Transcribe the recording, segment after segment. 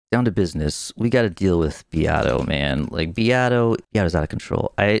down to business. We got to deal with Beato, man. Like Beato's out of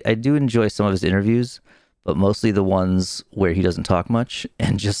control. I do enjoy some of his interviews, but mostly the ones where he doesn't talk much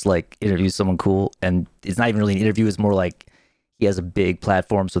and just like interviews someone cool. And it's not even really an interview. It's more like he has a big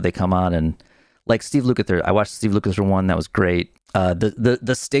platform, so they come on and like Steve Lukather. I watched Steve Lukather one that was great.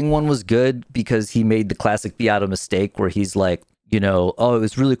 The Sting one was good because he made the classic Beato mistake where he's like, oh, it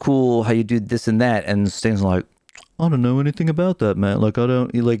was really cool how you do this and that, and Sting's like, I don't know anything about that, man.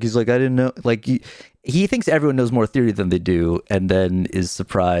 Like, he's like, I didn't know. Like, he thinks everyone knows more theory than they do, and then is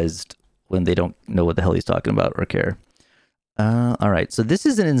surprised when they don't know what the hell he's talking about or care. All right, so this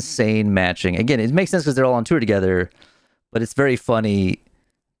is an insane matching. Again, it makes sense because they're all on tour together, but it's very funny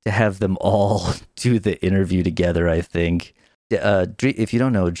to have them all do the interview together, I think. If you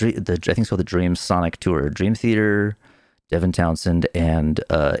don't know, I think it's called the Dream Sonic Tour. Dream Theater, Devin Townsend, and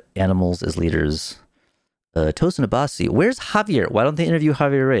Animals as leaders. Tosin Abasi. Where's Javier? Why don't they interview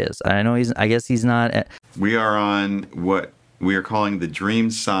Javier Reyes? I guess he's not. We are on what we are calling the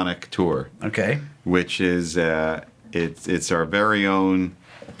Dream Sonic Tour. Okay. Which is it's our very own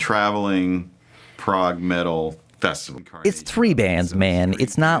traveling prog metal festival. It's 3 bands, man.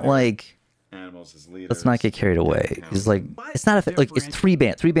 It's not like Animals as leaders. Let's not get carried away. It's like it's not it's 3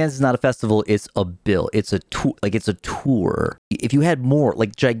 bands. 3 bands is not a festival. It's a bill. It's a tour. Like it's a tour. If you had more,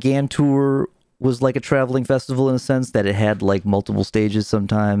 like Gigantour was like a traveling festival in a sense that it had like multiple stages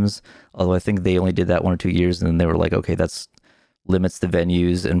sometimes. Although I think they only did that 1 or 2 years, and then they were like, okay, that's limits the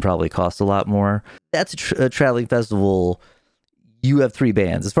venues and probably costs a lot more. That's a traveling festival. You have 3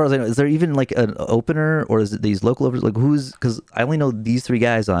 bands. As far as I know, is there even like an opener, or is it these local openers? Like who's? Because I only know these 3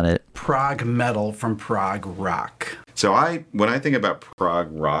 guys on it. Prog metal from prog rock. So when I think about prog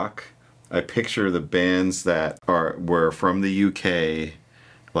rock, I picture the bands that were from the UK,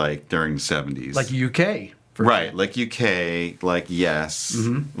 like during the 70s. Like UK. Right, like UK, like Yes,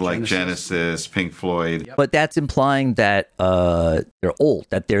 like Genesis, Pink Floyd. Yep. But that's implying that they're old,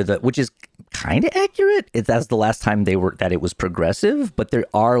 that they're which is kind of accurate. That's the last time that it was progressive, but there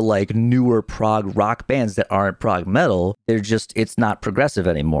are like newer prog rock bands that aren't prog metal. It's not progressive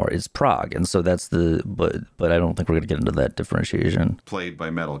anymore. It's prog. And so that's but I don't think we're going to get into that differentiation. Played by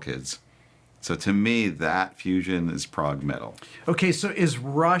metal kids. So to me, that fusion is prog metal. Okay, so is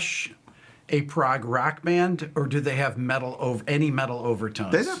Rush a prog rock band, or do they have any metal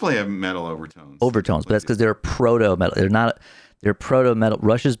overtones? They definitely have metal overtones. But that's because they're proto metal. They're proto metal.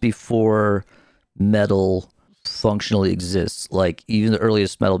 Rush is before metal functionally exists. Like even the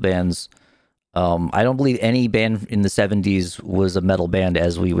earliest metal bands, I don't believe any band in the 70s was a metal band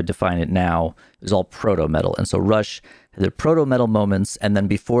as we would define it now. It was all proto metal, and so Rush had their proto metal moments, and then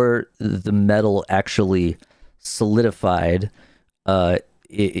before the metal actually solidified,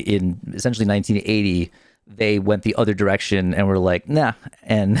 in essentially 1980, they went the other direction and were like, nah,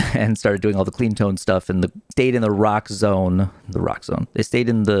 and started doing all the clean tone stuff and stayed in the rock zone. They stayed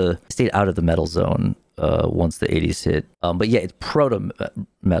out of the metal zone once the 80s hit. But yeah, it's proto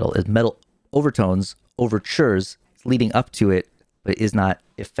metal. It's metal overtones, overtures leading up to it, but it is not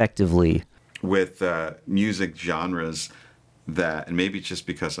effectively with music genres that, and maybe it's just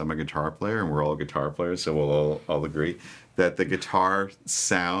because I'm a guitar player and we're all guitar players, so we'll all agree that the guitar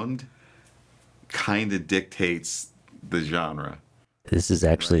sound kind of dictates the genre. This is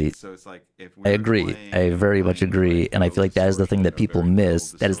actually, right? So it's like I agree. I very much agree. And I feel like that is the thing that people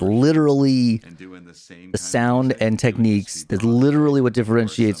miss. That is literally the sound and techniques. That's literally what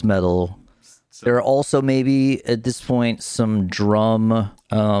differentiates metal. There are also maybe at this point some drum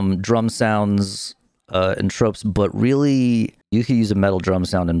sounds and tropes, but really you could use a metal drum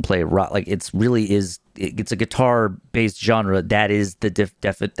sound and play rock. Like it's a guitar based genre. That is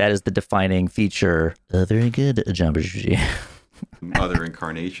the defining feature. Very good, John Petrucci. Other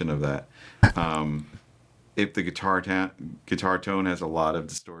incarnation of that. If the guitar tone has a lot of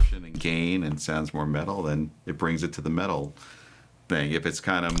distortion and gain and sounds more metal, then it brings it to the metal thing. If it's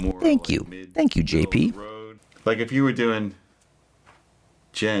kind of more thank you, JP. Like if you were doing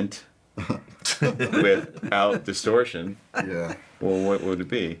gent without distortion, yeah. Well, what would it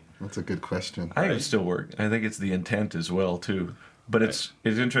be? That's a good question. I think it still work. I think it's the intent as well too. But it's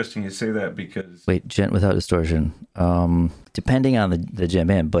interesting you say that because wait, gent without distortion. Depending on the gent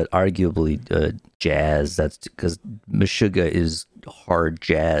band, but arguably jazz. That's because Meshuggah is hard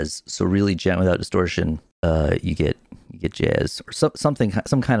jazz. So really, gent without distortion, you get jazz or some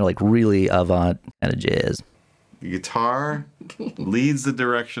kind of like really avant kind of jazz. The guitar leads the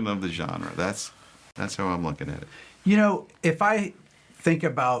direction of the genre. That's how I'm looking at it. You know, if I think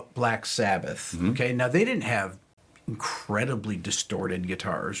about Black Sabbath, okay, now they didn't have incredibly distorted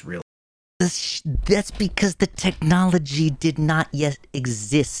guitars, really. That's because the technology did not yet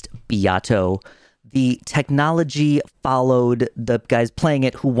exist, Beato. The technology followed the guys playing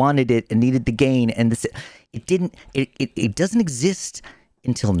it who wanted it and needed the gain, and it doesn't exist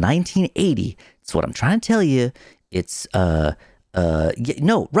until 1980. That's what I'm trying to tell you. It's no,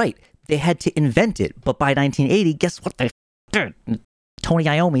 right. They had to invent it, but by 1980, guess what they did? Tony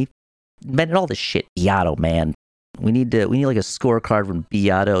Iommi invented all this shit. Beato, man. We need like a scorecard when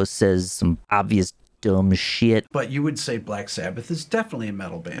Beato says some obvious dumb shit. But you would say Black Sabbath is definitely a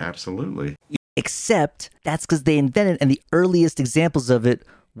metal band. Absolutely. Except that's because they invented, and the earliest examples of it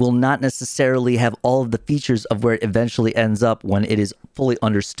will not necessarily have all of the features of where it eventually ends up when it is fully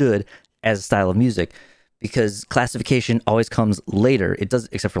understood as a style of music. Because classification always comes later. It does,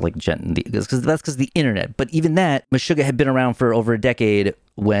 except for like Gent, that's because the internet. But even that, Meshuggah had been around for over a decade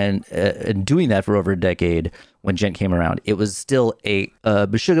when, and doing that for over a decade when Gent came around. It was still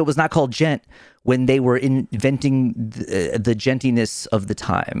Meshuggah was not called Gent when they were inventing the gentiness of the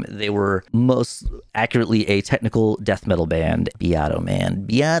time. They were most accurately a technical death metal band. Beato, man.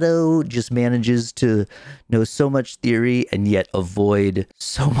 Beato just manages to know so much theory and yet avoid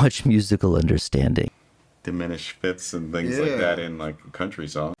so much musical understanding. Diminished fits and things like that in like a country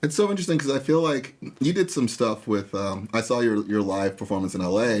song. It's so interesting because I feel like you did some stuff with, I saw your live performance in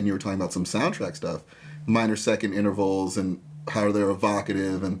LA and you were talking about some soundtrack stuff, minor second intervals and how they're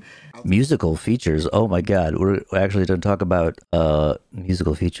evocative and musical features. Oh my God. We're actually going to talk about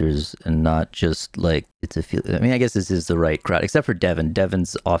musical features and not just like it's a feel. I mean, I guess this is the right crowd, except for Devin.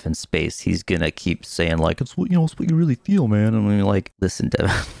 Devin's off in space. He's going to keep saying like, it's what you really feel, man. And we're like, listen, Devin.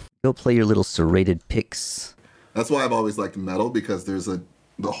 Go play your little serrated picks. That's why I've always liked metal, because there's the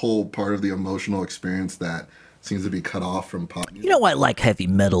whole part of the emotional experience that seems to be cut off from pop music. You know why I like heavy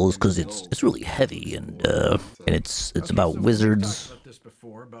metal is because it's really heavy and it's about wizards,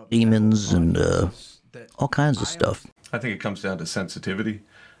 demons, and all kinds of stuff. I think it comes down to sensitivity.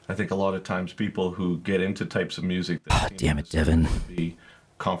 I think a lot of times people who get into types of music that damn it, Devin. be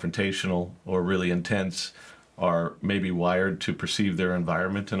confrontational or really intense are maybe wired to perceive their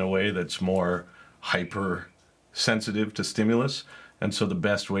environment in a way that's more hyper sensitive to stimulus, and so the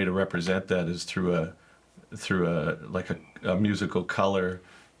best way to represent that is through a musical color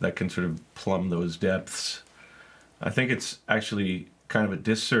that can sort of plumb those depths. I think it's actually kind of a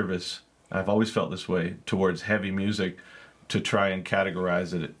disservice, I've always felt this way, towards heavy music to try and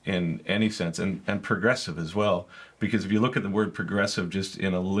categorize it in any sense, and progressive as well, because if you look at the word progressive just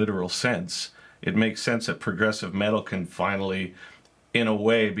in a literal sense, it makes sense that progressive metal can finally, in a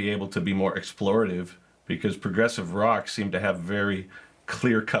way, be able to be more explorative, because progressive rock seemed to have very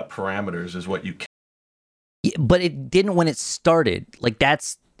clear-cut parameters as what you can. Yeah, but it didn't when it started. Like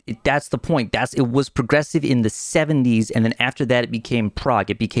that's the point. It was progressive in the 70s, and then after that it became prog.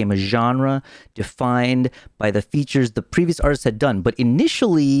 It became a genre defined by the features the previous artists had done. But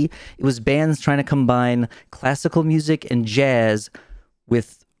initially, it was bands trying to combine classical music and jazz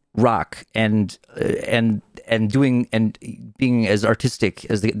with rock and doing and being as artistic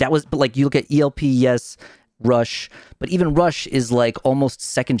as that was. But like you look at ELP, yes, Rush, but even Rush is like almost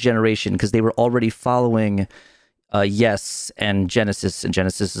second generation because they were already following Yes and Genesis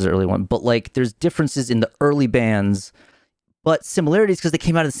is the early one. But like there's differences in the early bands, but similarities because they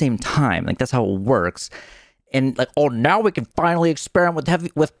came out at the same time. Like that's how it works. And like, oh, now we can finally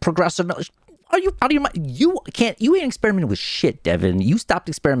experiment with progressive metal. You ain't experimenting with shit, Devin. You stopped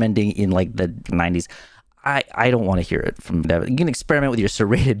experimenting in like the 90s. I don't want to hear it from Devin. You can experiment with your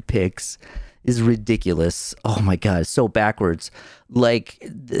serrated picks. Is ridiculous. Oh my God, so backwards. Like,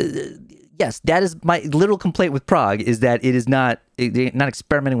 yes, that is my little complaint with prog, is that it is not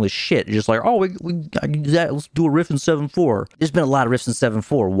experimenting with shit. It's just like, oh, let's do a riff in 7/4. There's been a lot of riffs in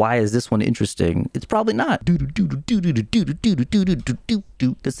 7/4. Why is this one interesting? It's probably not. That's the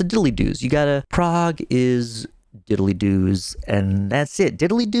diddly doos. Prog is diddly doos, and that's it.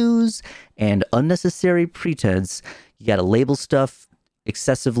 Diddly doos and unnecessary pretense. You gotta label stuff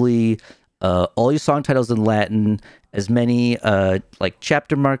excessively. All your song titles in Latin, as many like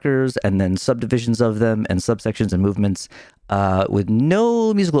chapter markers and then subdivisions of them and subsections and movements, with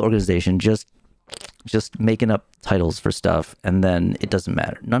no musical organization, just making up titles for stuff, and then it doesn't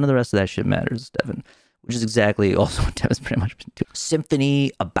matter. None of the rest of that shit matters, Devin, which is exactly also what Devin's pretty much been doing.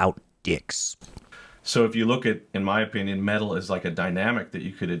 Symphony about dicks. So if you look at, in my opinion, metal is like a dynamic that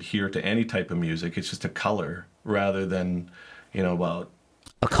you could adhere to any type of music. It's just a color rather than, well,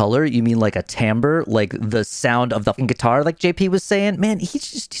 a color? You mean like a timbre? Like the sound of the guitar, like JP was saying? Man,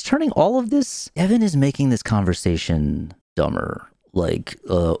 he's turning all of this. Evan is making this conversation dumber.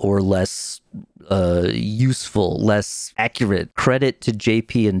 or less useful, less accurate. Credit to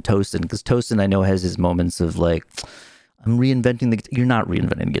JP and Tosin, because Tosin I know has his moments of like, I'm reinventing the. You're not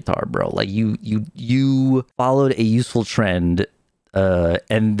reinventing the guitar, bro. Like you followed a useful trend,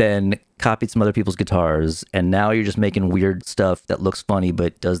 and then copied some other people's guitars, and now you're just making weird stuff that looks funny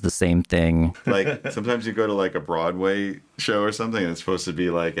but does the same thing. Like sometimes you go to like a Broadway show or something, and it's supposed to be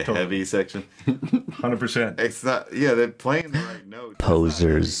like a heavy section. 100%. It's not. Yeah, they're playing the right notes.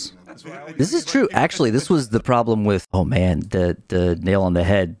 Posers. This is true. Actually, this was the problem with, oh man, the nail on the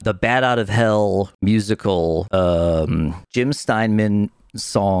head. The Bat Out of Hell musical, Jim Steinman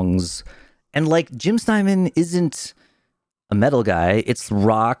songs. And like, Jim Steinman isn't a metal guy. It's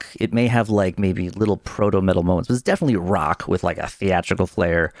rock. It may have like maybe little proto-metal moments, but it's definitely rock with like a theatrical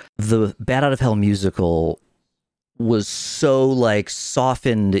flair. The Bat Out of Hell musical was so like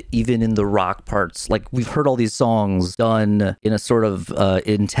softened even in the rock parts. Like, we've heard all these songs done in a sort of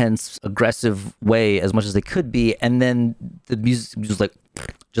intense, aggressive way as much as they could be, and then the music was like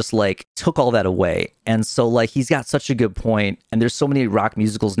just like took all that away. And so like he's got such a good point, and there's so many rock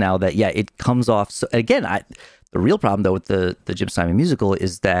musicals now that it comes off. So again, the real problem though with the Jim Steinman musical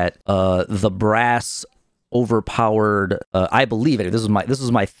is that the brass overpowered, I believe it. This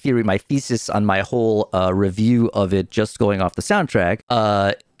was my theory, my thesis on my whole review of it, just going off the soundtrack,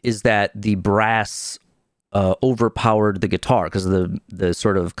 is that the brass overpowered the guitar because of the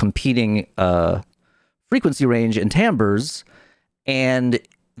sort of competing frequency range and timbres, and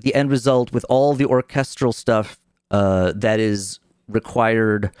the end result with all the orchestral stuff that is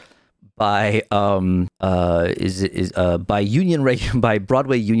required by by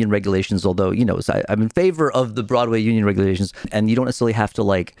Broadway union regulations. Although I'm in favor of the Broadway union regulations, and you don't necessarily have to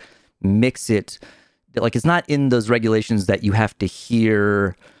like mix it. Like, it's not in those regulations that you have to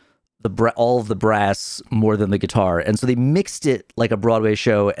hear all of the brass more than the guitar, and so they mixed it like a Broadway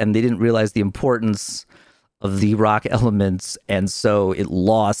show, and they didn't realize the importance of the rock elements, and so it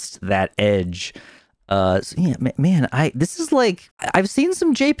lost that edge. So yeah, man, this is like, I've seen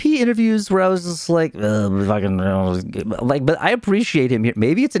some JP interviews where I was just like, fucking, but I appreciate him here.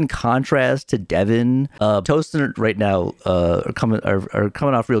 Maybe it's in contrast to Devin. Tosin right now are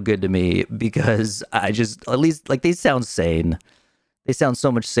coming off real good to me, because I just, at least like, they sound sane. They sound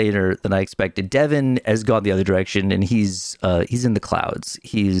so much saner than I expected. Devin has gone the other direction, and he's in the clouds.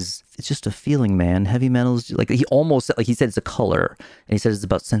 It's just a feeling, man. Heavy metal's like, he almost, like, he said it's a color, and he says it's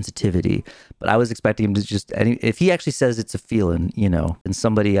about sensitivity. But I was expecting him to just, if he actually says it's a feeling, then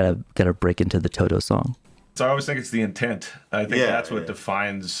somebody gotta break into the Toto song. So I always think it's the intent. I think that's what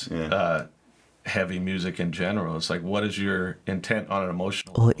defines heavy music in general. It's like, what is your intent on an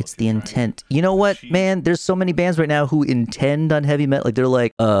emotional level? It's the intent. You know what, man? There's so many bands right now who intend on heavy metal. Like, they're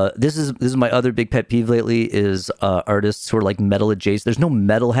like, this is my other big pet peeve lately, is artists who are like metal adjacent. There's no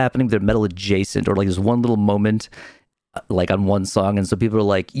metal happening, they're metal adjacent, or like there's one little moment like on one song, and so people are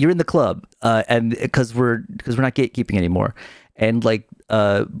like, you're in the club, and because we're not gatekeeping anymore. And like,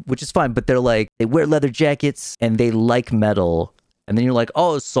 which is fine, but they're like, they wear leather jackets and they like metal. And then you're like,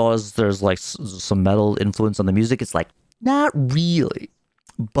 oh, so there's like some metal influence on the music. It's like, not really,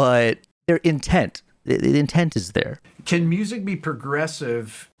 but their intent, the intent is there. Can music be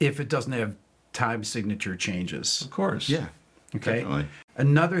progressive if it doesn't have time signature changes? Of course. Yeah. Okay. Definitely.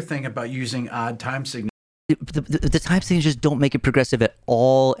 Another thing about using odd time signatures. The time signatures don't make it progressive at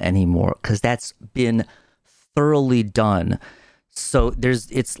all anymore, because that's been thoroughly done. So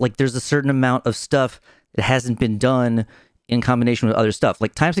there's a certain amount of stuff that hasn't been done in combination with other stuff.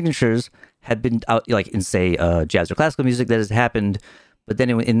 Like, time signatures had been out, like in, say, jazz or classical music, that has happened. But then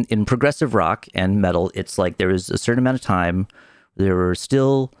in progressive rock and metal, it's like there is a certain amount of time. There were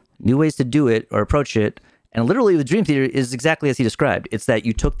still new ways to do it or approach it. And literally with Dream Theater is exactly as he described. It's that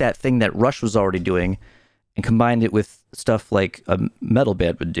you took that thing that Rush was already doing and combined it with stuff like a metal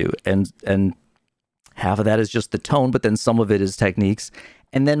band would do. And half of that is just the tone, but then some of it is techniques.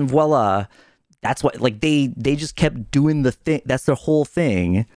 And then voila, that's what, like, they just kept doing the thing. That's their whole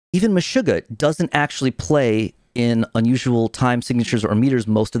thing. Even Meshuggah doesn't actually play in unusual time signatures or meters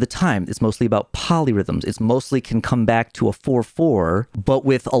most of the time. It's mostly about polyrhythms. It's mostly can come back to a 4/4, but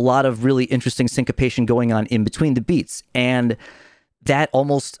with a lot of really interesting syncopation going on in between the beats. And that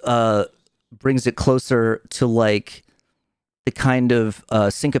almost brings it closer to like the kind of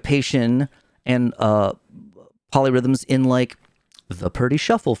syncopation and polyrhythms in like the Purdy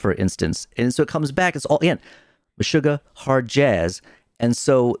Shuffle, for instance. And so it comes back, it's all, again, Meshuggah, hard jazz. And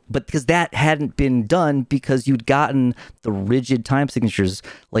so, but because that hadn't been done, because you'd gotten the rigid time signatures,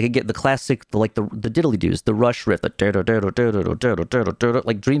 like again, the classic, the diddly-doos, the Rush riff, like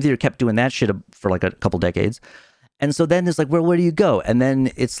Dream Theater kept doing that shit for like a couple decades. And so then it's like, where do you go? And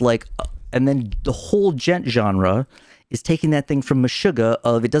then it's like, and then the whole gent genre is taking that thing from Meshuggah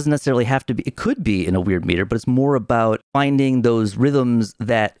of, it doesn't necessarily have to be, it could be in a weird meter, but it's more about finding those rhythms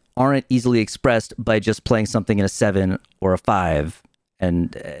that aren't easily expressed by just playing something in a 7 or a 5.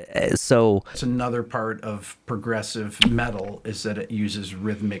 And so it's another part of progressive metal is that it uses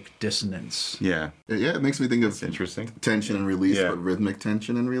rhythmic dissonance. Yeah. Yeah, it makes me think of It's interesting. tension and release, Yeah. but rhythmic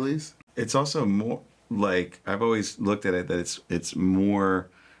tension and release. It's also more like, I've always looked at it that it's more,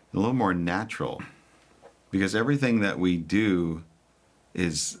 a little more natural, because everything that we do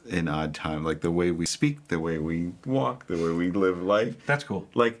is in odd time, like the way we speak, the way we walk, the way we live life. That's cool.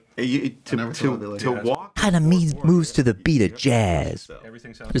 Like never thought of it like to that. walk. kind of moves to the beat of jazz.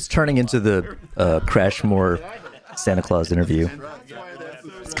 Everything sounds. It's turning into the Crashmore Santa Claus interview.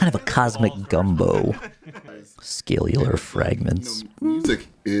 It's kind of a cosmic gumbo. Scalular fragments. Music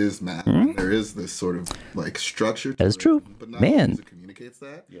is math. There is this sort of like structure. That is true. But not Man. all music communicates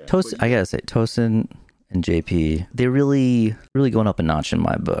that. I gotta say, Tosin and JP, they're really going up a notch in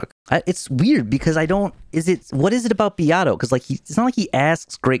my book. It's weird because what is it about Beato? Because like it's not like he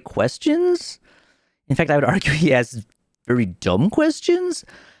asks great questions. In fact, I would argue he asks very dumb questions,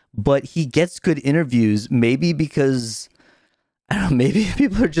 but he gets good interviews. Maybe because I don't know. Maybe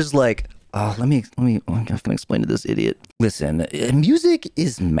people are just like, oh, let me. I'm gonna explain to this idiot. Listen, music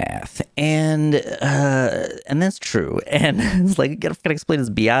is math, and that's true. And it's like, gotta explain this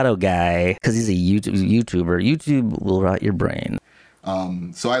Beato guy because he's a YouTuber. YouTube will rot your brain.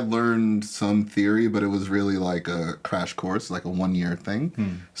 So I learned some theory, but it was really like a crash course, like a 1-year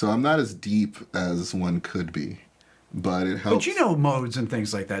thing. So I'm not as deep as one could be, but it helps. But you know modes and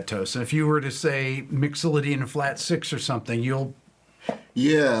things like that, Tosin. If you were to say Mixolydian flat 6 or something, you'll...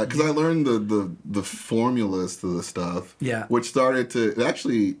 Yeah, because I learned the formulas to the stuff. Yeah. Which started to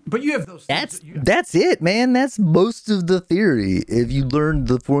actually. But you have those... That's it, man. That's most of the theory. If you learn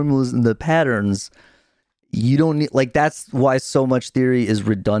the formulas and the patterns, you don't need, like, that's why so much theory is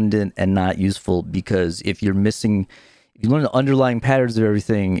redundant and not useful, because if you learn the underlying patterns of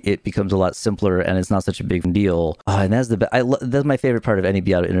everything, it becomes a lot simpler and it's not such a big deal. And that's that's my favorite part of any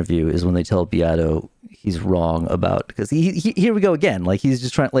Beato interview, is when they tell Beato he's wrong about, because he here we go again. Like, he's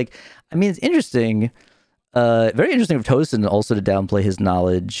just trying, like, I mean, it's interesting, very interesting for Tosin also to downplay his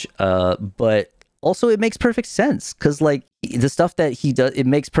knowledge, but also it makes perfect sense, because like the stuff that he does, it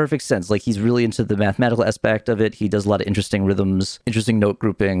makes perfect sense. Like, he's really into the mathematical aspect of it. He does a lot of interesting rhythms, interesting note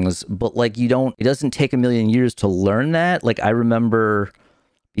groupings, but like it doesn't take a million years to learn that. Like, I remember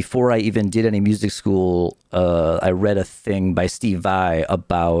before I even did any music school, I read a thing by Steve Vai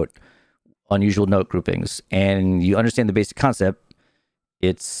about unusual note groupings, and you understand the basic concept.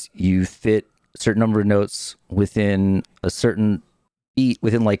 It's you fit a certain number of notes within a certain beat,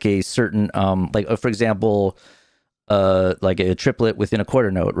 within like a certain for example, like a triplet within a quarter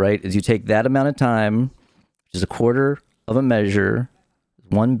note, right? Is you take that amount of time, which is a quarter of a measure,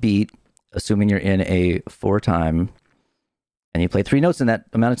 one beat, assuming you're in a 4/time, and you play 3 notes in that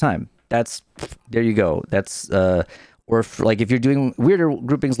amount of time. There you go. That's like if you're doing weirder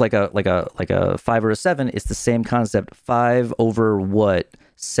groupings like a 5 or a 7, it's the same concept. 5 over what?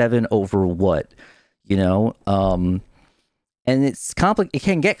 7 over what? You know? And it's it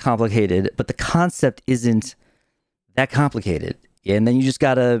can get complicated, but the concept isn't that complicated. And then you just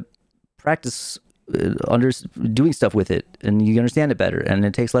gotta practice doing stuff with it, and you understand it better, and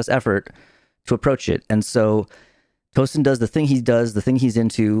it takes less effort to approach it. And so Tosin does the thing he does, the thing he's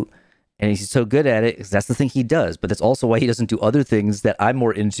into, and he's so good at it because that's the thing he does. But that's also why he doesn't do other things that I'm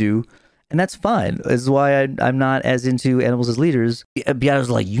more into, and that's fine. This is why I'm not as into Animals as Leaders. Beato's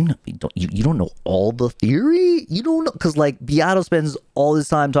like, you don't know all the theory? You don't know, because like Beato spends all his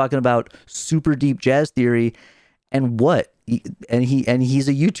time talking about super deep jazz theory, and what? And he's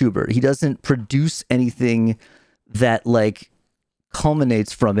a YouTuber. He doesn't produce anything that like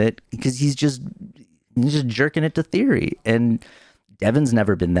culminates from it, because he's just jerking it to theory. And Devin's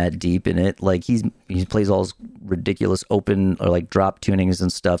never been that deep in it. Like he plays all his ridiculous open or like drop tunings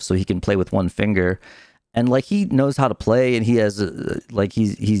and stuff, so he can play with one finger, and like he knows how to play, and he has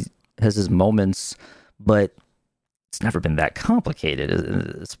he has his moments, but it's never been that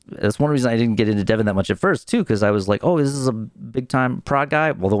complicated. That's one reason I didn't get into Devin that much at first too, because I was like, oh, this is a big time prog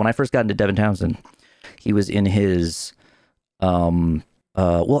guy. Although when I first got into Devin Townsend, he was in his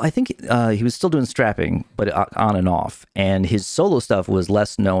I think he was still doing strapping, but on and off. And his solo stuff was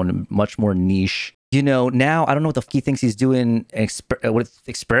less known, much more niche. You know, now I don't know what the fuck he thinks he's doing, what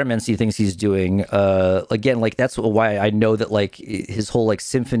experiments he thinks he's doing. Again, like that's why I know that like his whole like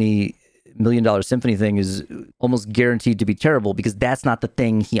symphony, $1 million symphony thing is almost guaranteed to be terrible, because that's not the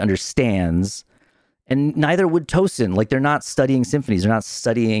thing he understands. And neither would Tosin. Like, they're not studying symphonies. They're not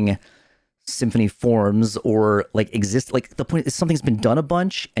studying symphony forms or like exist. Like, the point is something's been done a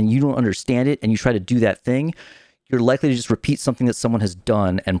bunch and you don't understand it and you try to do that thing, you're likely to just repeat something that someone has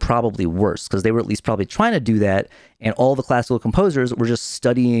done, and probably worse, because they were at least probably trying to do that. And all the classical composers were just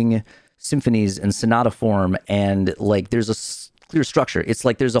studying symphonies and sonata form, and like there's a clear structure. It's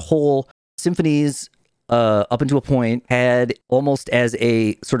like there's a whole symphonies up until a point had almost as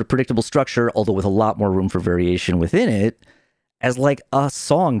a sort of predictable structure, although with a lot more room for variation within it, as like a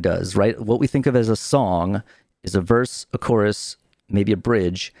song does, right? What we think of as a song is a verse, a chorus, maybe a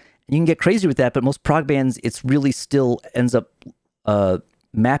bridge. You can get crazy with that, but most prog bands, it's really still ends up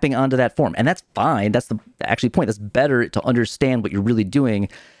mapping onto that form. And that's fine. That's the actually point. That's better to understand what you're really doing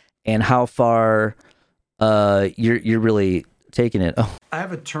and how far you're really taking it. Oh. I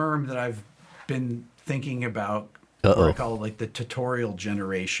have a term that I've been thinking about. I call it like the tutorial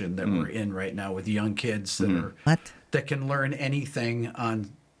generation that we're in right now, with young kids that are that can learn anything on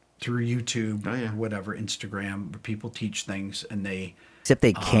through YouTube or whatever, Instagram, where people teach things and they. Except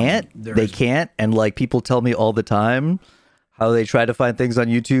they can't. They can't. And like people tell me all the time how they try to find things on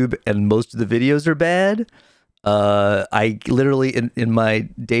YouTube and most of the videos are bad. I literally in my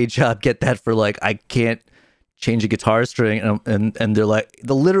day job get that for like, I can't change a guitar string. And they're like,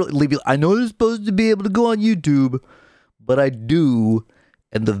 they'll literally be, I know they're supposed to be able to go on YouTube, but I do.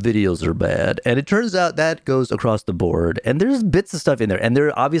 And the videos are bad. And it turns out that goes across the board. And there's bits of stuff in there. And there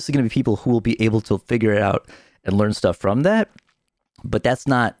are obviously going to be people who will be able to figure it out and learn stuff from that. But that's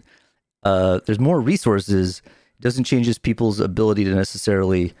not, there's more resources. It doesn't change people's ability to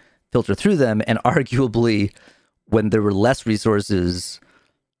necessarily filter through them. And arguably, when there were less resources,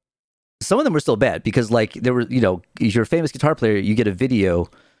 some of them were still bad because like there were, you know, if you're a famous guitar player, you get a video.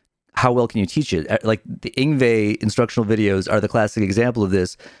 How well can you teach it? Like the Yngwie instructional videos are the classic example of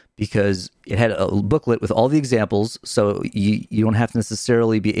this because it had a booklet with all the examples. So you don't have to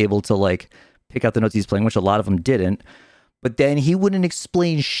necessarily be able to like pick out the notes he's playing, which a lot of them didn't. But then he wouldn't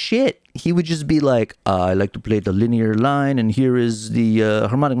explain shit. He would just be like, I like to play the linear line, and here is the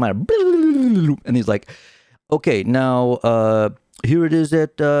harmonic minor. And he's like, okay, now here it is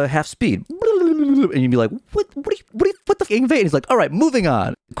at half speed. And you'd be like, what the Yngwie? And he's like, all right, moving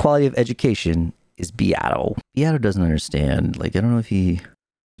on. The quality of education is Beato. Beato doesn't understand. Like, I don't know if he...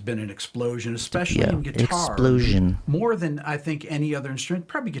 been an explosion, especially in guitar. Explosion. More than I think any other instrument,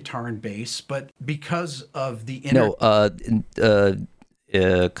 probably guitar and bass, but because of the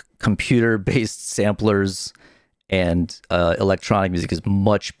computer-based samplers and electronic music is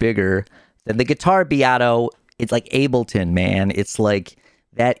much bigger than the guitar. Beato, it's like Ableton, man. It's like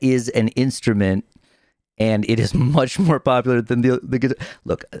that is an instrument, and it is much more popular than the guitar.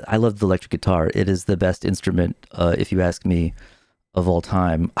 Look, I love the electric guitar. It is the best instrument, if you ask me, of all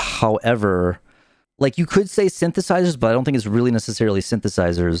time. However, like you could say synthesizers, but I don't think it's really necessarily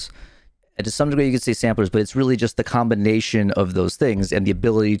synthesizers. And to some degree, you could say samplers, but it's really just the combination of those things and the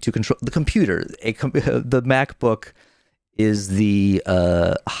ability to control the computer. The MacBook is the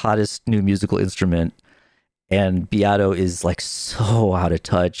hottest new musical instrument, and Beato is like so out of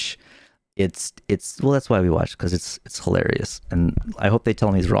touch. It's well, that's why we watch, because it's hilarious, and I hope they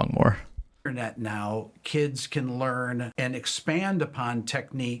tell me he's wrong more. Internet now, kids can learn and expand upon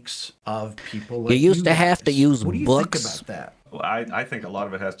techniques of people like you used to have guys. to use what do you books. think about that? Well, I think a lot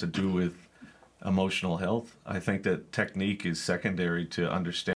of it has to do with emotional health. I think that technique is secondary to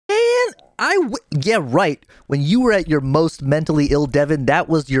understand. Yeah, right. When you were at your most mentally ill, Devin, that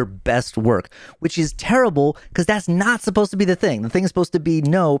was your best work, which is terrible because that's not supposed to be the thing. The thing is supposed to be,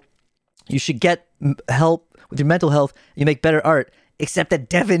 no, you should get help with your mental health. You make better art. Except that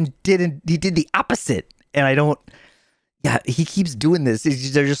Devin didn't. He did the opposite, and I don't. Yeah, he keeps doing this.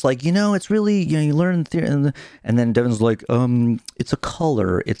 They're just like, it's really, you learn theory, and then Devin's like, it's a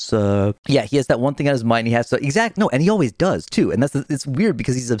color. It's yeah. He has that one thing on his mind. He has to and he always does too. And it's weird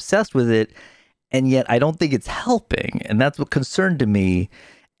because he's obsessed with it, and yet I don't think it's helping, and that's what concerned to me.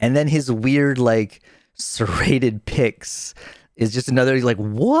 And then his weird like serrated picks is just another. He's like,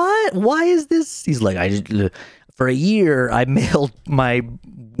 what? Why is this? He's like, I just. For a year, I mailed my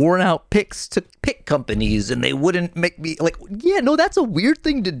worn out picks to pick companies and they wouldn't make me like, yeah, no, that's a weird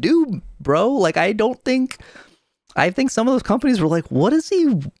thing to do, bro. Like, I think some of those companies were like, what does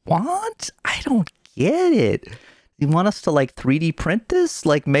he want? I don't get it. You want us to like 3D print this?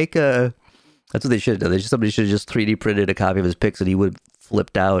 Like that's what they should have done. Somebody should have just 3D printed a copy of his picks and he would have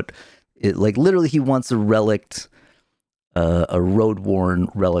flipped out. It, like literally he wants a relict, a road worn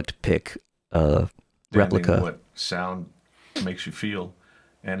relict pick, replica. What sound makes you feel,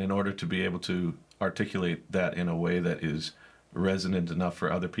 and in order to be able to articulate that in a way that is resonant enough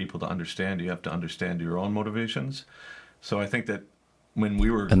for other people to understand. You have to understand your own motivations. So I think that when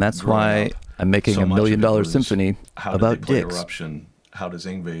we were, and that's why up, I'm making so $1 million symphony how about did they play dicks. Eruption? How does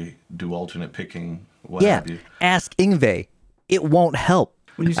Yngwie do alternate picking? What Yeah, have you? ask Yngwie. It won't help.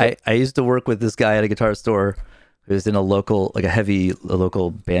 I used to work with this guy at a guitar store who was in a local, like a local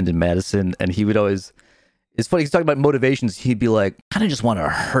band in Madison, and he would always, it's funny, he's talking about motivations. He'd be like, I kind of just want to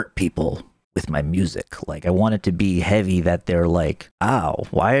hurt people with my music. Like, I want it to be heavy that they're like, ow,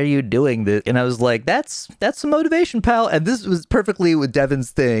 why are you doing this? And I was like, that's some motivation, pal. And this was perfectly with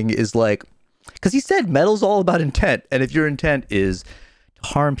Devin's thing, is like, because he said metal's all about intent. And if your intent is to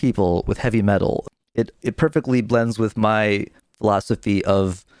harm people with heavy metal, it perfectly blends with my philosophy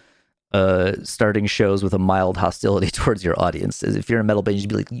of starting shows with a mild hostility towards your audience. As if you're a metal band, you'd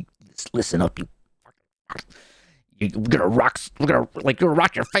be like, listen up, we're gonna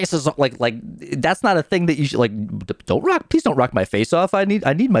rock your faces off. Like that's not a thing that you should, like, please don't rock my face off. I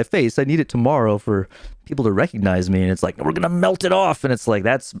need my face. I need it tomorrow for people to recognize me. And it's like, we're gonna melt it off. And it's like,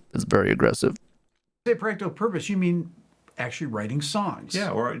 it's very aggressive. Say practical purpose, you mean actually writing songs?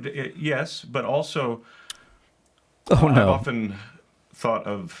 Yeah, or yes, but also, Oh no. I've often thought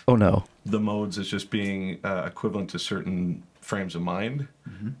of the modes as just being equivalent to certain frames of mind.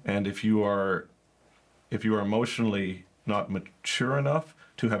 Mm-hmm. And if you are emotionally not mature enough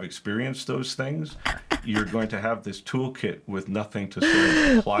to have experienced those things, you're going to have this toolkit with nothing to sort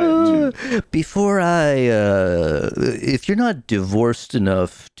of apply it to. If you're not divorced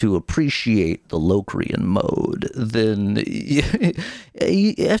enough to appreciate the Locrian mode, then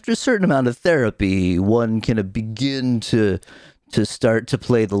after a certain amount of therapy, one can begin to start to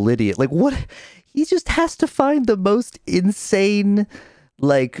play the Lydian. Like, what? He just has to find the most insane,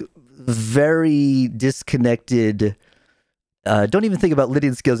 like, very disconnected. Don't even think about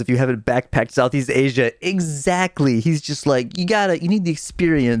Lydian skills if you haven't backpacked Southeast Asia. Exactly. He's just like, you need the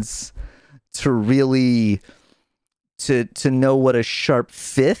experience to really to know what a sharp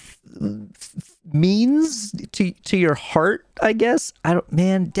fifth means to your heart, I guess.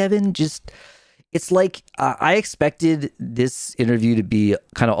 Devin just, it's like, I expected this interview to be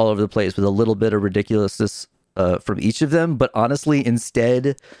kind of all over the place with a little bit of ridiculousness from each of them, but honestly,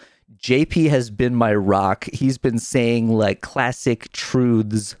 instead, JP has been my rock. He's been saying like classic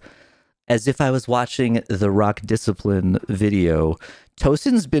truths as if I was watching the Rock Discipline video.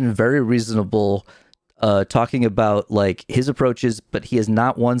 Tosin's been very reasonable, talking about like his approaches, but he has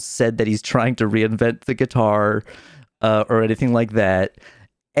not once said that he's trying to reinvent the guitar or anything like that.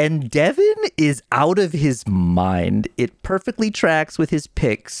 And Devin is out of his mind. It perfectly tracks with his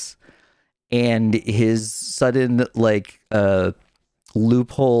picks and his sudden like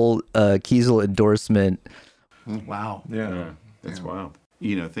loophole Kiesel endorsement. Wow. Yeah, that's wild.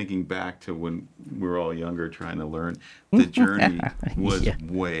 Thinking back to when we were all younger trying to learn, the journey was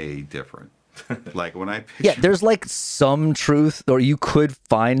way different. Like when I picture... there's like some truth, or you could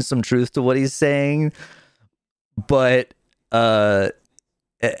find some truth to what he's saying, but not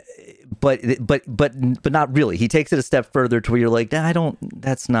really. He takes it a step further to where you're like, I'm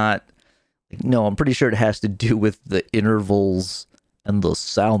pretty sure it has to do with the intervals and the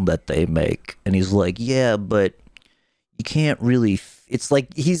sound that they make. And he's like, yeah, but you can't really it's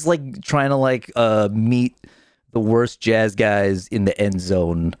like he's like trying to like meet the worst jazz guys in the end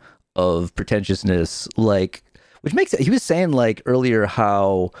zone of pretentiousness, like, which makes it, he was saying like earlier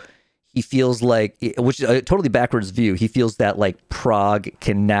how he feels like, which is a totally backwards view, he feels that like prog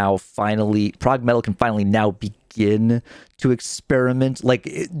metal can finally now begin to experiment.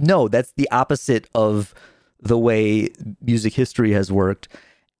 Like, no, that's the opposite of the way music history has worked.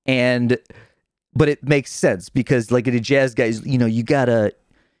 But it makes sense because like in a jazz guys, you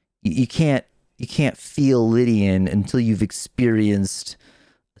can't feel Lydian until you've experienced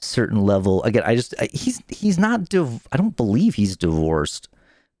a certain level. Again, he's not I don't believe he's divorced,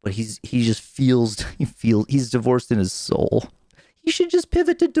 but he just feels he's divorced in his soul. He should just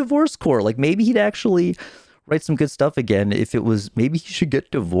pivot to divorcecore. Like maybe he'd actually write some good stuff again if it was, maybe he should get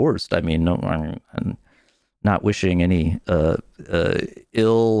divorced. I'm not wishing any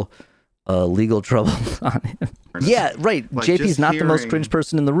ill legal trouble on him. Yeah, right. Like JP's not the most cringe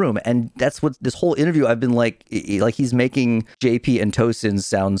person in the room, and that's what this whole interview I've been like he's making JP and Tosin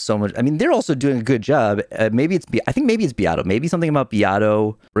sound so much. I mean, they're also doing a good job. I think maybe it's Beato. Maybe something about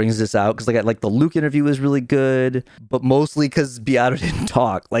Beato brings this out because like the Luke interview was really good, but mostly because Beato didn't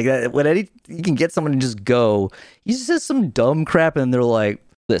talk. Like when you can get someone to just go, he just says some dumb crap, and they're like,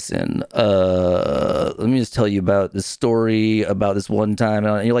 listen, let me just tell you about this story about this one time.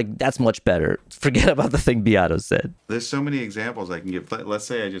 And you're like, that's much better. Forget about the thing Beato said. There's so many examples I can give. Let's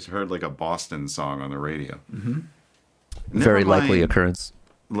say I just heard like a Boston song on the radio. Mm-hmm. very likely occurrence.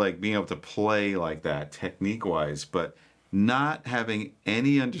 Like being able to play like that technique-wise, but not having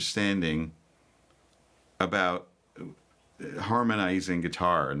any understanding about harmonizing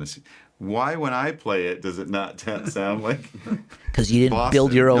guitar. And this, why, when I play it, does it not sound like? Because you didn't Boston?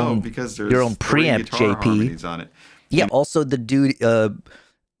 build your own, No, because there's your own three preamp, guitar JP. harmonies on it. Yeah. Also, the dude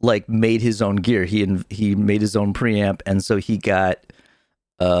like made his own gear. He made his own preamp, and so he got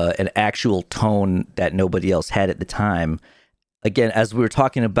an actual tone that nobody else had at the time. Again, as we were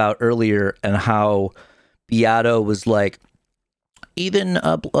talking about earlier, and how Beato was like, even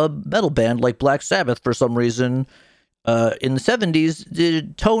a metal band like Black Sabbath, for some reason, in the 70s, the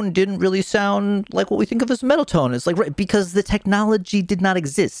tone didn't really sound like what we think of as metal tone. It's like, right, because the technology did not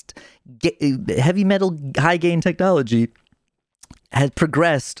exist. Heavy metal high gain technology had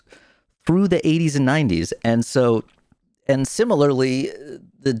progressed through the 80s and 90s. And similarly,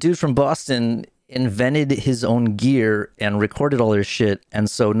 the dude from Boston invented his own gear and recorded all his shit. And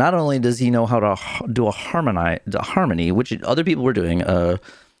so not only does he know how to do a harmony, which other people were doing,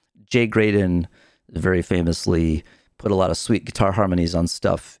 Jay Graydon very famously put a lot of sweet guitar harmonies on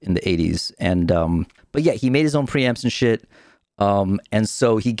stuff in the 80s. And but yeah, he made his own preamps and shit. And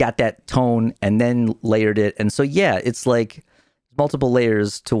so he got that tone and then layered it. And so yeah, it's like multiple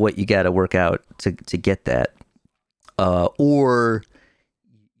layers to what you got to work out to get that. Or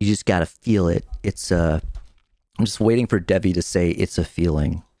you just got to feel it. I'm just waiting for Debbie to say it's a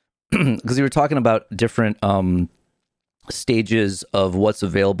feeling. Because we were talking about different stages of what's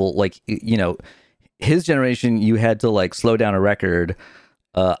available. Like, you know, his generation, you had to like slow down a record.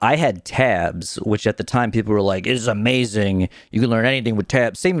 I had tabs, which at the time people were like, "This is amazing. You can learn anything with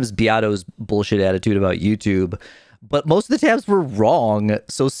tabs." Same as Beato's bullshit attitude about YouTube. But most of the tabs were wrong.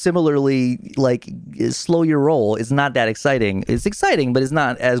 So similarly, like, slow your roll is not that exciting. It's exciting, but it's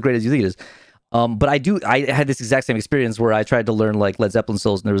not as great as you think it is. But I had this exact same experience where I tried to learn like Led Zeppelin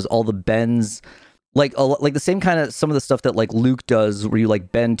solos, and there was all the bends, like the same kind of some of the stuff that like Luke does, where you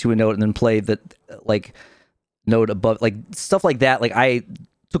like bend to a note and then play the like note above, like stuff like that. Like I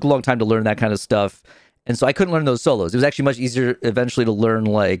took a long time to learn that kind of stuff, and so I couldn't learn those solos. It was actually much easier eventually to learn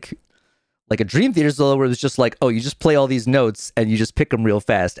like a Dream Theater solo, where it was just like, oh, you just play all these notes and you just pick them real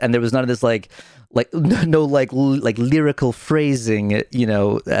fast, and there was none of this like no lyrical phrasing, you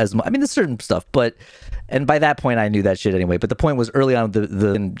know, as much. I mean, there's certain stuff, and by that point I knew that shit anyway. But the point was, early on,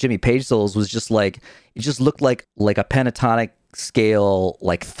 the Jimmy Page solos was just like, it just looked like a pentatonic scale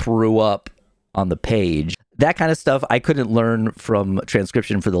like threw up on the page. That kind of stuff I couldn't learn from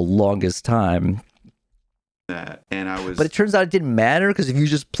transcription for the longest time. But it turns out it didn't matter, because if you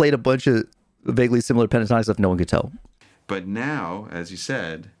just played a bunch of vaguely similar pentatonic stuff, no one could tell. But now, as you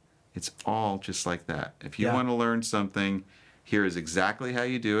said, it's all just like that. If you want to learn something, here is exactly how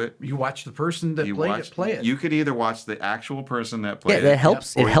you do it. You watch the person that play it. You could either watch the actual person that played it. Yeah, that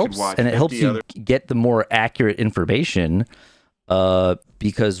helps. It helps, and it helps you get the more accurate information.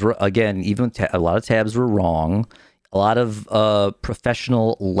 Because again, even a lot of tabs were wrong. A lot of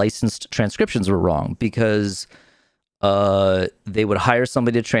professional licensed transcriptions were wrong, because they would hire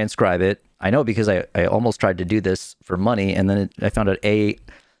somebody to transcribe it. I know, because I almost tried to do this for money, and then I found out A,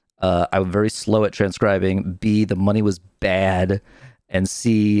 I was very slow at transcribing, B, the money was bad, and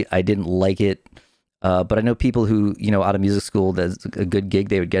C, I didn't like it. But I know people who, you know, out of music school, that's a good gig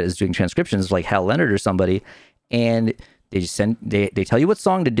they would get is doing transcriptions, like Hal Leonard or somebody, and they just they tell you what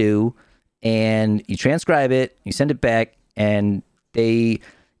song to do, and you transcribe it, you send it back, and they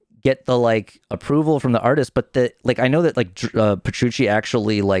get the like approval from the artist. But I know that like Petrucci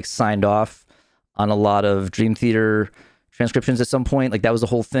actually like signed off on a lot of Dream Theater transcriptions at some point. Like that was the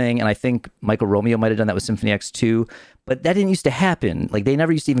whole thing. And I think Michael Romeo might have done that with Symphony X too, but that didn't used to happen. Like they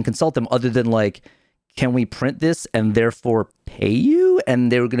never used to even consult them, other than like, can we print this and therefore pay you?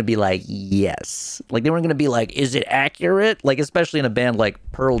 And they were going to be like, yes. Like they weren't going to be like, is it accurate? Like, especially in a band like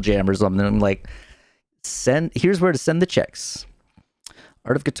Pearl Jam or something. I'm like, here's where to send the checks.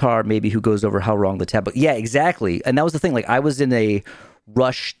 Art of Guitar, maybe, who goes over how wrong the tab. But yeah, exactly. And that was the thing. Like I was in a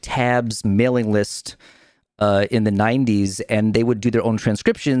Rush tabs mailing list in the 90s, and they would do their own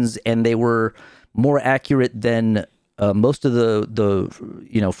transcriptions, and they were more accurate than most of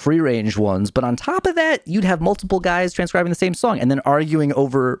the free range ones. But on top of that, you'd have multiple guys transcribing the same song and then arguing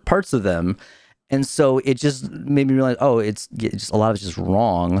over parts of them. And so it just made me realize, it's just a lot of it's just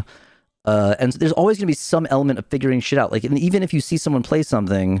wrong. And so there's always going to be some element of figuring shit out. Like, and even if you see someone play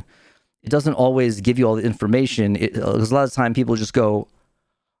something, it doesn't always give you all the information. Because a lot of the time people just go,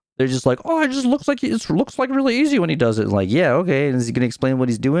 they're just like, it just looks like really easy when he does it. Like, yeah, okay. And is he going to explain what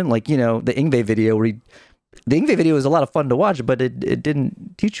he's doing? Like, you know, the Yngwie video the Yngwie video was a lot of fun to watch, but it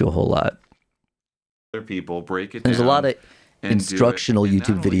didn't teach you a whole lot. other people, break it There's down. a lot of and instructional do it. And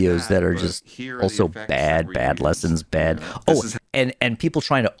YouTube not only videos that are but just here are the also effects bad that were used. lessons, bad. You know, Oh, this is and people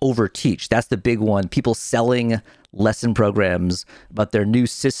trying to overteach. That's the big one. People selling lesson programs about their new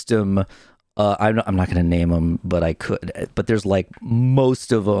system. I'm not going to name them, but I could. But there's like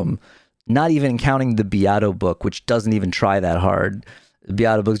most of them, not even counting the Beato book, which doesn't even try that hard. The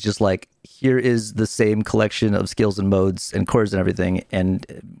Beato book's just like, here is the same collection of scales and modes and chords and everything, and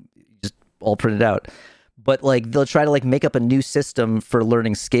just all printed out. But like they'll try to like make up a new system for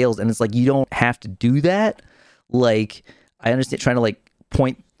learning scales, and it's like you don't have to do that. Like I understand trying to like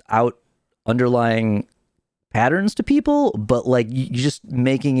point out underlying patterns to people, but like you're just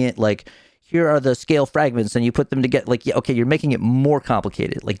making it like, here are the scale fragments and you put them together. Like, yeah, okay, you're making it more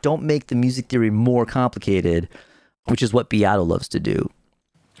complicated. Like, don't make the music theory more complicated, which is what Beato loves to do.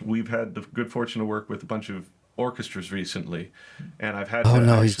 We've had the good fortune to work with a bunch of orchestras recently, and I've had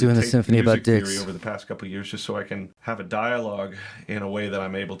he's doing the symphony about theory dicks over the past couple of years just so I can have a dialogue in a way that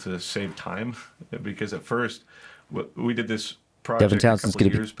I'm able to save time. Because at first we did this project. Devin Townsend's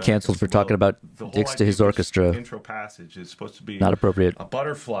going to be canceled for talking about dicks to his orchestra. Intro passage is supposed to be not appropriate. A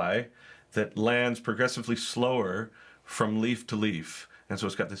butterfly that lands progressively slower from leaf to leaf. And so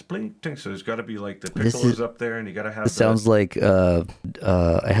it's got this blink, ting. So there's got to be like the piccolo's up there, and you got to have. It sounds like I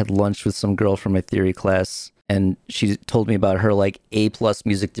had lunch with some girl from my theory class, and she told me about her like A+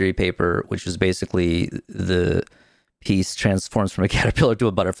 music theory paper, which was basically the piece transforms from a caterpillar to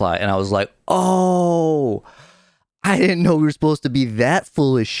a butterfly, and I was like, oh, I didn't know we were supposed to be that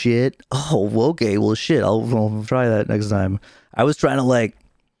full of shit. Oh, okay, well, shit, I'll try that next time. I was trying to like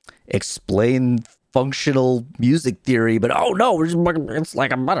explain functional music theory, but oh no, it's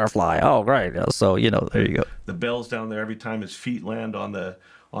like a butterfly. Oh, great. So, you know, there you go. The bell's down there every time his feet land on the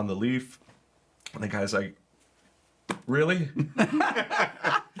leaf. And the guy's like, really?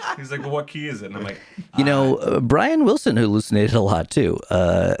 He's like, well, what key is it? And I'm like, you know, Brian Wilson hallucinated a lot too,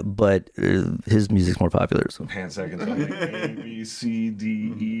 but his music's more popular. So. 10 seconds. I'm like, A, B, C,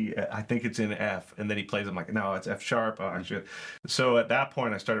 D, E. I think it's in F. And then he plays. I'm like, no, it's F sharp. Oh, actually. So at that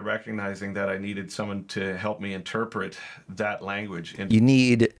point, I started recognizing that I needed someone to help me interpret that language. You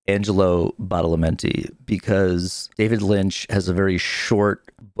need Angelo Badalamenti because David Lynch has a very short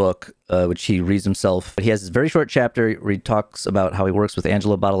book, which he reads himself. But he has this very short chapter where he talks about how he works with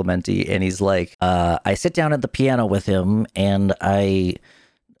Angelo Badalamenti, and he's like, I sit down at the piano with him, and I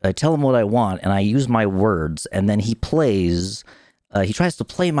tell him what I want, and I use my words, and then he plays. He tries to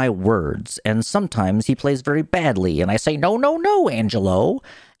play my words, and sometimes he plays very badly, and I say, no, no, no, Angelo,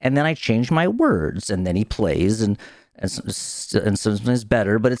 and then I change my words, and then he plays, and sometimes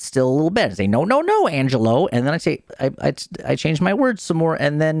better, but it's still a little bad. I say, no, no, no, Angelo. And then I say, I change my words some more.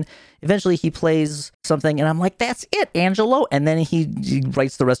 And then eventually he plays something and I'm like, that's it, Angelo. And then he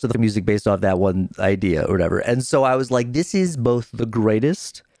writes the rest of the music based off that one idea or whatever. And so I was like, this is both the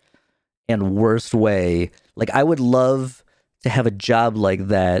greatest and worst way. Like, I would love to have a job like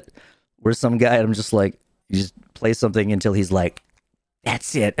that where some guy, I'm just like, you just play something until he's like,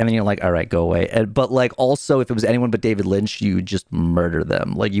 that's it. And then you're like, all right, go away. But like, also, if it was anyone but David Lynch, you would just murder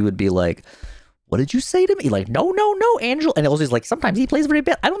them. Like, you would be like, what did you say to me? Like, no, no, no, Angel. And also he's like, sometimes he plays very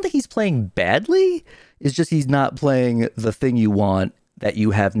bad. I don't think he's playing badly. It's just he's not playing the thing you want that you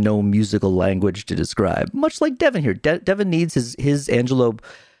have no musical language to describe. Much like Devin here. Devin needs his Angelo,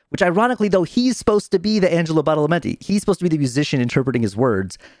 which ironically, though, he's supposed to be the Angelo Badalamenti. He's supposed to be the musician interpreting his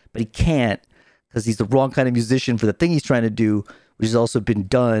words, but he can't because he's the wrong kind of musician for the thing he's trying to do, which has also been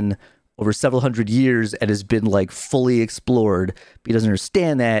done over several hundred years and has been like fully explored. But he doesn't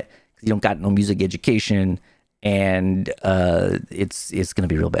understand that because he don't got no music education, and it's going to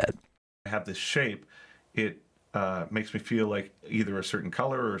be real bad. I have this shape. It makes me feel like either a certain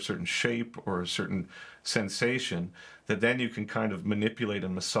color or a certain shape or a certain sensation that then you can kind of manipulate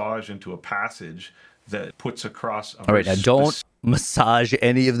and massage into a passage that puts across. All right, now don't massage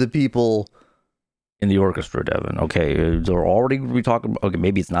any of the people in the orchestra, Devin. Okay, they're already we talking. Okay,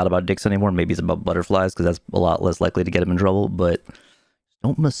 maybe it's not about dicks anymore. Maybe it's about butterflies because that's a lot less likely to get them in trouble. But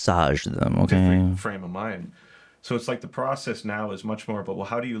don't massage them. Okay, different frame of mind. So it's like the process now is much more about, well,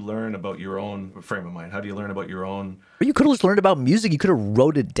 how do you learn about your own frame of mind? How do you learn about your own? Or you could have just learned about music. You could have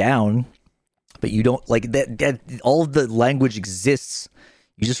wrote it down, but you don't like that. All of the language exists.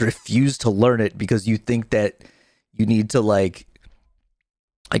 You just refuse to learn it because you think that you need to like.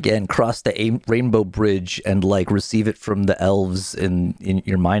 Again, cross the rainbow bridge and like receive it from the elves in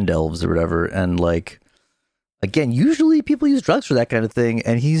your mind elves or whatever. And like, again, usually people use drugs for that kind of thing.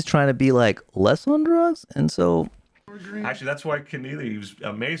 And he's trying to be like less on drugs. And so. Actually, that's why Keneally was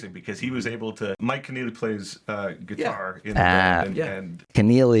amazing because he was able to. Mike Keneally plays guitar in the band. And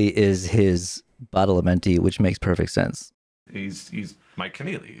Keneally is his Badalamenti, which makes perfect sense. He's Mike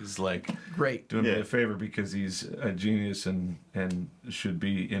Keneally. He's like Great. doing me a favor because he's a genius and should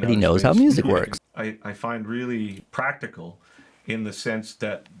be in. But he knows how music works. I find really practical in the sense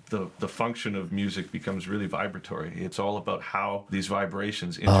that the function of music becomes really vibratory. It's all about how these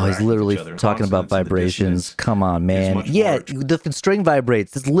vibrations interact He's literally with each other. talking about vibrations. Come on, man. Yeah, more... the string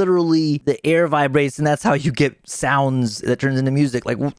vibrates. It's literally the air vibrates, and that's how you get sounds that turns into music. Like,